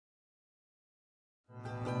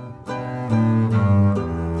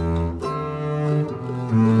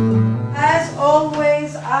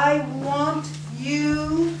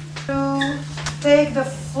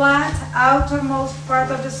outermost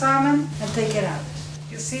part of the salmon and take it out.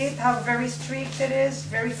 You see it, how very streaked it is,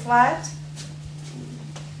 very flat?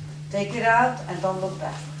 Take it out and don't look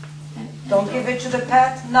back. Don't give it to the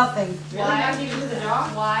pet, nothing. Why? Not give it to the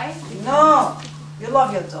dog? Why? No, you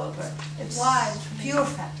love your dog, but it's Why? pure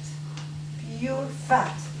fat. Pure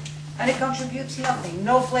fat. And it contributes nothing,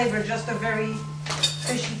 no flavor, just a very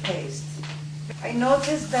fishy taste. I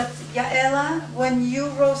noticed that, Yaela, when you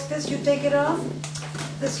roast this, you take it off.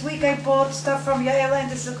 This week I bought stuff from Yaela,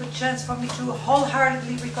 and this is a good chance for me to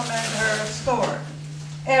wholeheartedly recommend her store.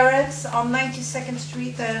 Eretz on 92nd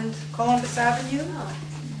Street and Columbus Avenue.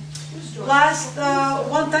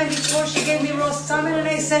 One time before, she gave me roast salmon, and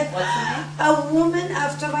I said, a woman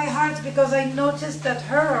after my heart, because I noticed that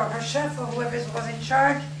her or her chef or whoever was in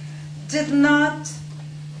charge did not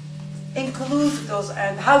include those.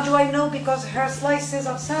 And how do I know? Because her slices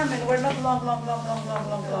of salmon were not long,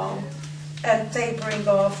 and tapering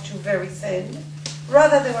off to very thin.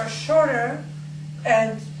 Rather, they were shorter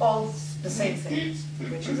and all the same things,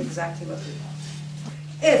 which is exactly what we want.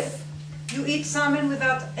 If you eat salmon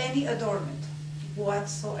without any adornment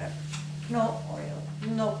whatsoever, no oil,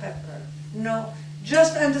 no pepper, no,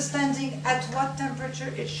 just understanding at what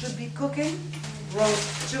temperature it should be cooking,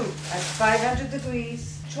 roast 2 at 500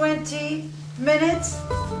 degrees, 20 minutes,